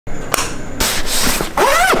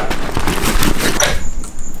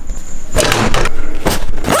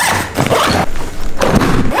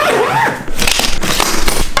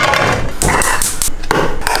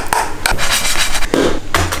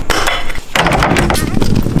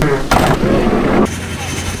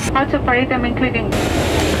lots of items including...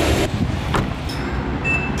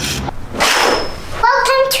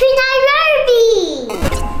 Welcome to Nairobi!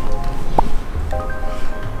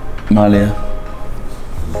 Malia,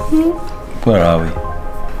 where are we?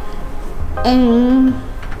 In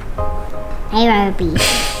Nairobi.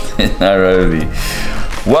 In Nairobi.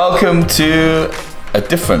 Welcome to a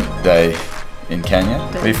different day in Kenya.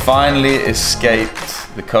 We finally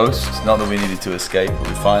escaped the coast. Not that we needed to escape, but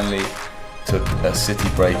we finally took a city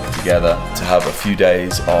break together to have a few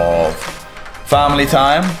days of family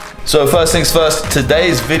time. So first things first,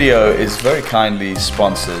 today's video is very kindly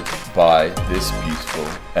sponsored by this beautiful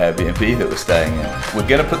Airbnb that we're staying in. We're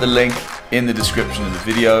gonna put the link in the description of the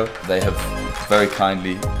video. They have very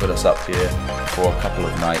kindly put us up here for a couple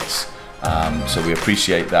of nights. So we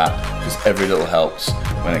appreciate that because every little helps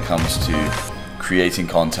when it comes to creating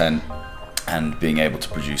content and being able to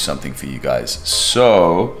produce something for you guys.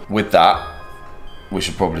 So with that, we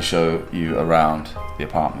should probably show you around the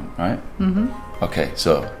apartment, right? Mm-hmm. Okay,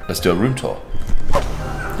 so let's do a room tour.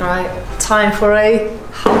 Alright, time for a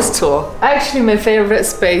house tour. Actually, my favorite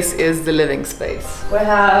space is the living space. We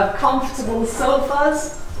have comfortable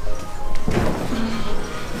sofas.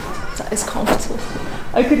 That is comfortable.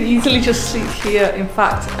 I could easily just sleep here, in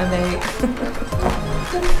fact, and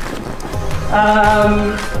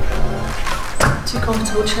two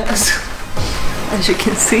comfortable chairs, as you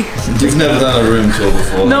can see. You've never done a room tour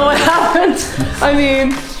before? No, I haven't. I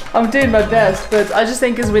mean, I'm doing my best, but I just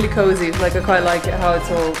think it's really cozy. Like, I quite like it how it's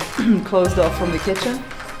all closed off from the kitchen.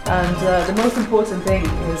 And the most important thing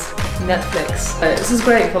is Netflix. This is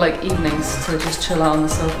great for like evenings to just chill out on the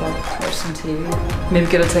sofa, watch some TV, maybe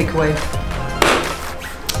get a takeaway.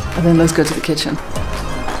 And then let's go to the kitchen.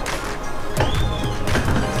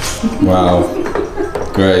 Wow,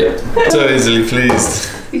 great. So easily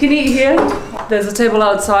pleased. You can eat here. There's a table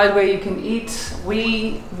outside where you can eat.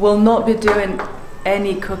 We will not be doing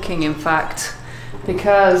any cooking, in fact,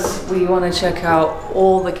 because we want to check out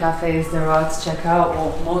all the cafes there are to check out,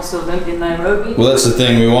 or most of them in Nairobi. Well, that's the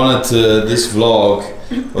thing. We wanted to, this vlog,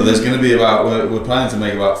 well, there's going to be about, we're planning to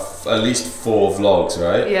make about at least 4 vlogs,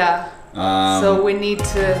 right? Yeah. So we need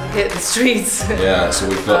to hit the streets. Yeah, so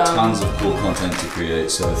we've got tons of cool content to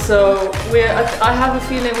create. So I have a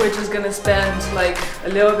feeling we're just gonna spend like a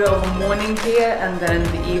little bit of a morning here, and then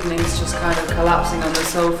the evenings just kind of collapsing on the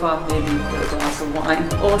sofa, maybe with a glass of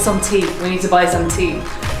wine or some tea. We need to buy some tea.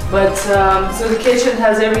 But so the kitchen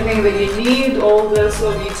has everything that you need, all the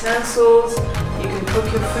sort of utensils. You can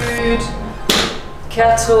cook your food,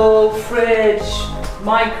 kettle, fridge,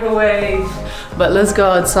 microwave. But let's go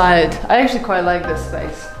outside. I actually quite like this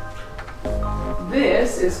space.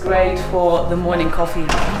 This is great for the morning coffee.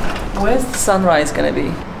 Where's the sunrise gonna be?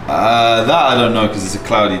 that I don't know because it's a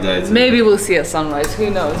cloudy day today. Maybe we'll see a sunrise, who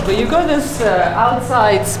knows. But you've got this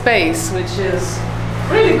outside space which is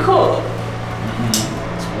really cool.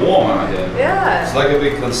 It's warm out here. Yeah. It's like a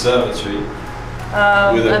big conservatory.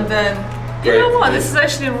 And then, you know what, this is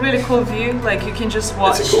actually a really cool view. Like, you can just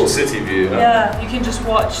watch. It's a cool city view, huh? Yeah, you can just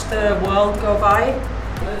watch the world go by.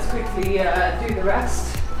 Let's quickly do the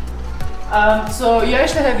rest. So you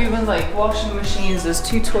actually have even like washing machines. There's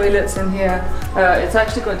 2 toilets in here. It's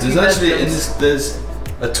actually got 2 bedrooms. There's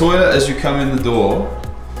a toilet as you come in the door.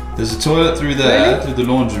 There's a toilet through there, really? through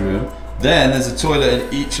the laundry room. Then there's a toilet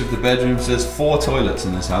in each of the bedrooms. There's 4 toilets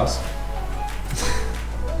in this house.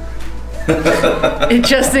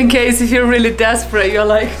 Just in case if you're really desperate, you're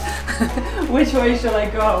like, which way shall I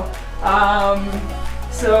go?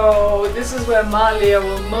 So this is where Malia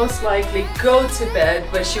will most likely go to bed,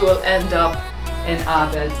 but she will end up in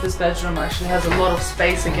our bed. This bedroom actually has a lot of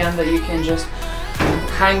space again that you can just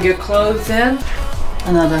hang your clothes in.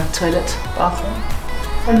 Another toilet, bathroom.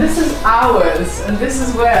 And this is ours, and this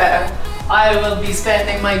is where I will be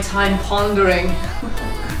spending my time pondering,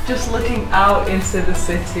 just looking out into the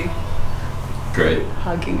city. Great.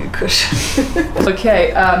 Hugging a cushion.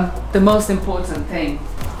 Okay, the most important thing.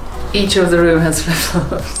 Each of the room has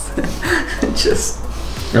flip-flops. Just.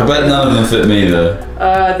 I bet none of them fit me though.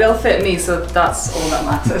 They'll fit me, so that's all that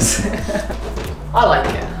matters. I like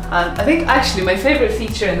it. And I think actually my favorite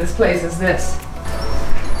feature in this place is this.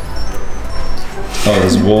 Oh,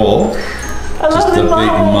 there's a wall. I love the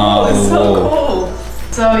marble. It's so wall. cool.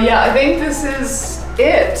 So yeah, I think this is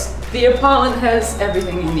it. The apartment has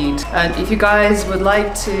everything you need. And if you guys would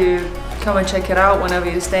like to come and check it out whenever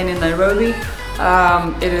you're staying in Nairobi,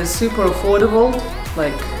 it is super affordable.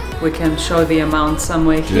 Like, we can show the amount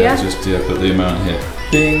somewhere here. Yeah, just put the amount here.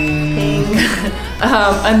 Bing! Bing.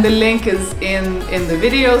 And the link is in the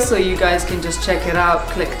video, so you guys can just check it out,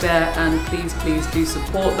 click there, and please do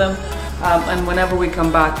support them. And whenever we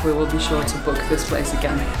come back, we will be sure to book this place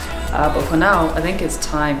again. But for now, I think it's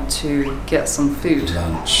time to get some food.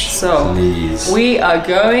 Lunch, so please. We are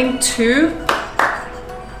going to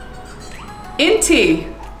Inti.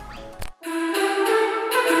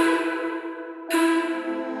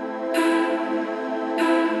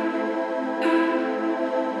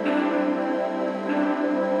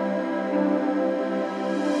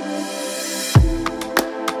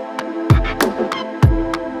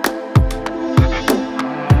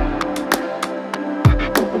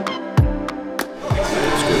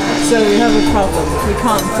 So we have a problem. We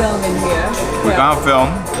can't film in here. We can't film,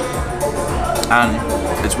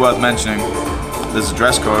 and it's worth mentioning there's a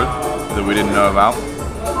dress code that we didn't know about.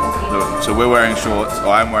 So we're wearing shorts,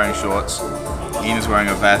 or I'm wearing shorts. Ina's wearing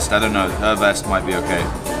a vest. I don't know, her vest might be okay.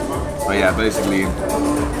 But yeah, basically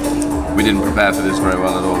we didn't prepare for this very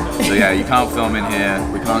well at all. So yeah, you can't film in here,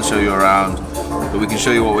 we can't show you around, but we can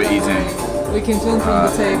show you what we're eating. We can film from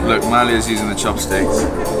the table. Look, Malia's using the chopsticks.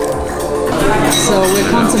 So we're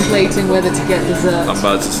contemplating whether to get dessert. I'm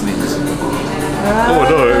about to sneeze. Oh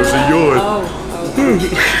no, it was a yawn.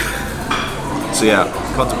 So yeah,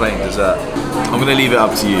 contemplating dessert. I'm gonna leave it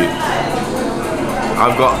up to you.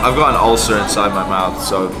 I've got an ulcer inside my mouth,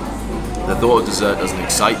 so the thought of dessert doesn't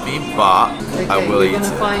excite me, but okay, I will eat it. We're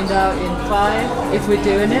gonna find out in 5 if we're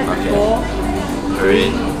doing it. Okay. 4,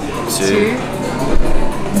 3, 2.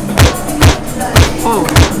 Oh.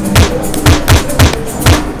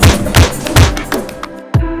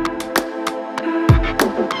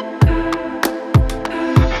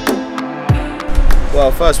 Well,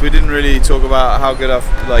 first we didn't really talk about how good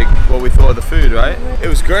what we thought of the food, right? It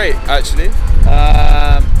was great, actually.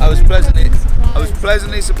 I was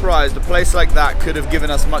pleasantly surprised. A place like that could have given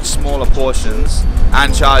us much smaller portions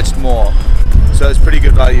and charged more. So it's pretty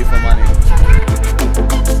good value for money.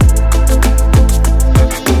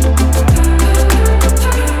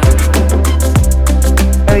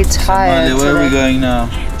 Very tired. Malia, where are we going now?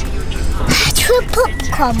 To a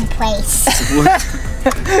popcorn place.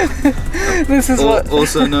 This is what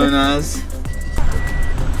also known as.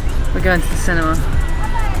 we're going to the cinema.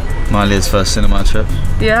 Malia's first cinema trip.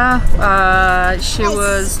 Yeah, she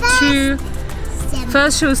was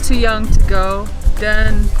first she was too young to go,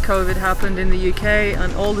 then COVID happened in the UK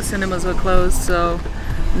and all the cinemas were closed, so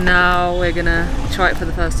now we're gonna try it for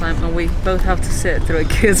the first time, and we both have to sit through a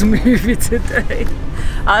kids movie today.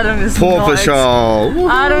 Adam is not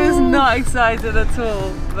excited at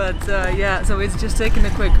all, but yeah, so we're just taking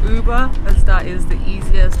a quick Uber as that is the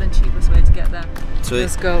easiest and cheapest way to get there. Sweet.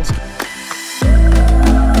 Let's go.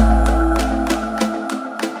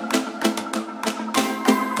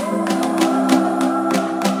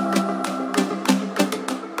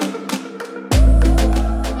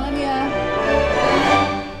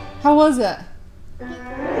 How was it?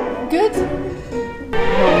 Good?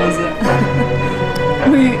 What was it?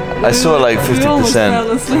 I saw like 50%. We almost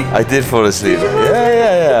fell asleep. I did fall asleep.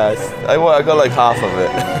 Yeah. I got like half of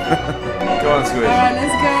it. Go on, Squid. Alright,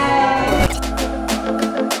 let's go.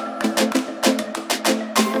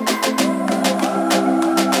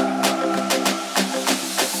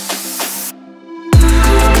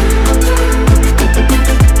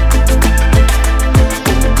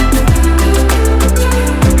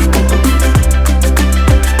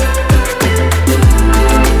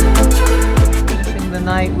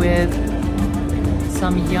 With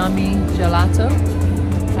some yummy gelato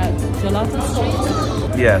at Gelato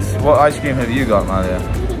Street. Yes. What ice cream have you got, Malia?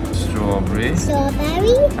 Strawberry.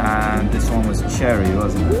 Strawberry. And this one was cherry,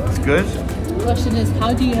 wasn't it? It's good? The question is,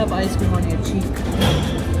 how do you have ice cream on your cheek?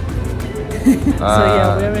 So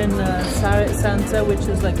yeah, we're in Sarit Center, which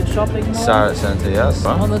is like a shopping mall. Sarit Center, yes.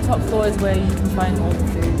 On the top floor is where you can find all the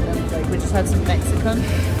food. And, like, we just had some Mexican.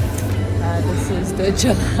 This is the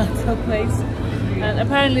gelato place. And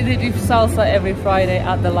apparently they do salsa every Friday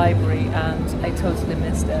at the library, and I totally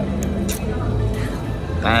missed it.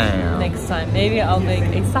 Damn. Next time, maybe I'll make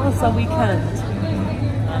a salsa weekend.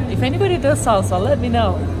 If anybody does salsa, let me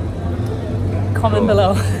know. Comment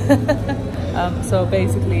below. So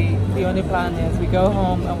basically, the only plan is we go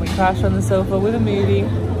home and we crash on the sofa with a movie.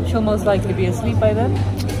 She'll most likely be asleep by then.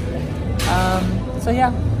 So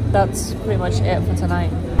yeah, that's pretty much it for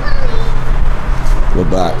tonight. We're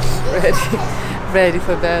back. Ready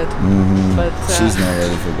for bed. But she's not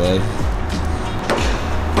ready for bed.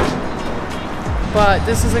 But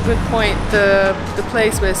this is a good point. The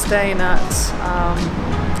place we're staying at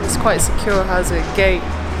is quite secure, has a gate,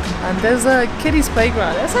 and there's a kiddies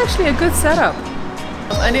playground. It's actually a good setup,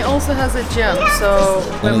 and it also has a gym. So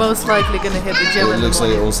we're most likely going to hit the gym. It looks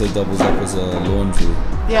like it also doubles up as a laundry.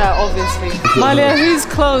 Yeah, obviously. Malia, whose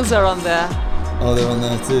clothes are on there? Oh, they're on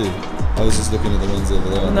there too. I was just looking at the ones over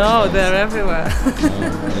there. No, they're everywhere.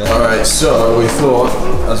 Alright, so we thought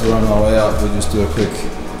as we're on our way up, we'd just do a quick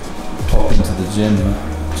pop into the gym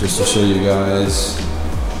just to show you guys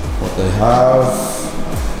what they have.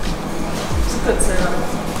 It's a good setup.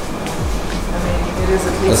 I mean, it is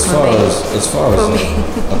at least As far as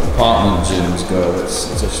apartment gyms go,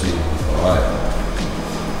 it's actually alright.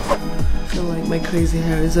 I feel like my crazy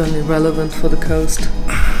hair is only relevant for the coast,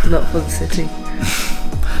 not for the city.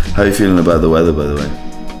 How are you feeling about the weather, by the way?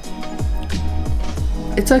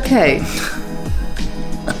 It's okay.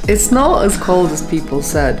 It's not as cold as people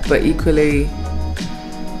said, but equally,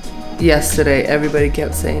 yesterday everybody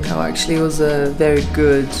kept saying how actually it was a very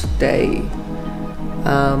good day,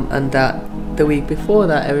 and that the week before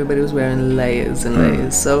that everybody was wearing layers and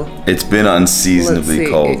layers. So it's been unseasonably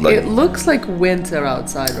cold. It looks like winter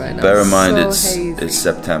outside right now. Bear in mind, so it's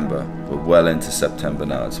September. We're well into September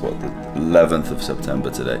now. It's what, the 11th of September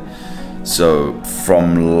today. So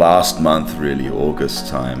from last month, really August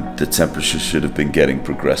time, the temperature should have been getting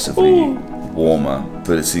progressively warmer,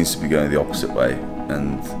 but it seems to be going the opposite way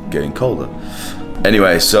and getting colder.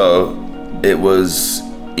 Anyway, so it was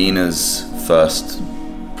Ina's first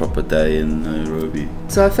proper day in Nairobi.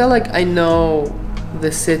 So I feel like I know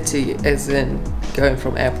the city as in going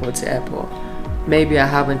from airport to airport. Maybe I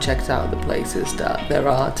haven't checked out the places that there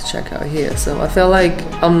are to check out here. So I feel like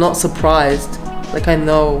I'm not surprised. Like I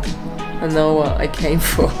know what I came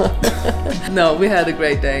for. No, we had a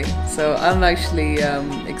great day. So I'm actually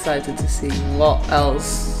excited to see what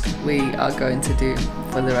else we are going to do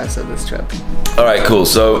for the rest of this trip. All right, cool.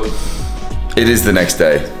 So it is the next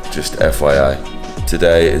day, just FYI.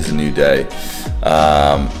 Today is a new day.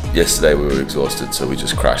 Yesterday we were exhausted, so we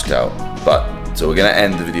just crashed out. So we're gonna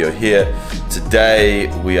end the video here. Today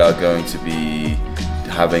we are going to be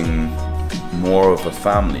having more of a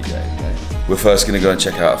family day. Okay? We're first gonna go and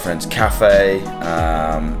check out our friend's cafe,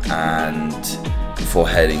 and before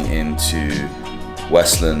heading into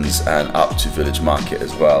Westlands and up to Village Market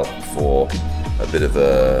as well for a bit of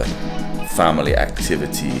a family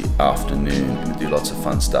activity afternoon. We're gonna do lots of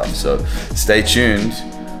fun stuff. So stay tuned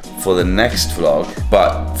for the next vlog.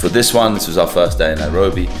 But for this one, this was our first day in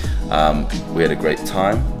Nairobi. We had a great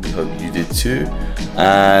time. We hope you did too.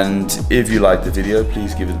 And if you liked the video,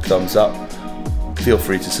 please give it a thumbs up. Feel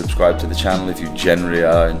free to subscribe to the channel if you generally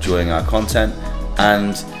are enjoying our content.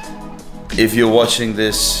 And if you're watching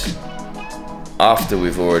this after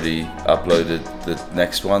we've already uploaded the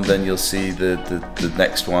next one, then you'll see the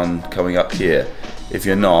next one coming up here. If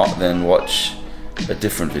you're not, then watch a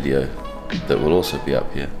different video that will also be up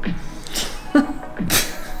here.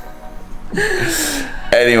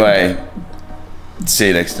 Anyway, see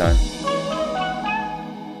you next time.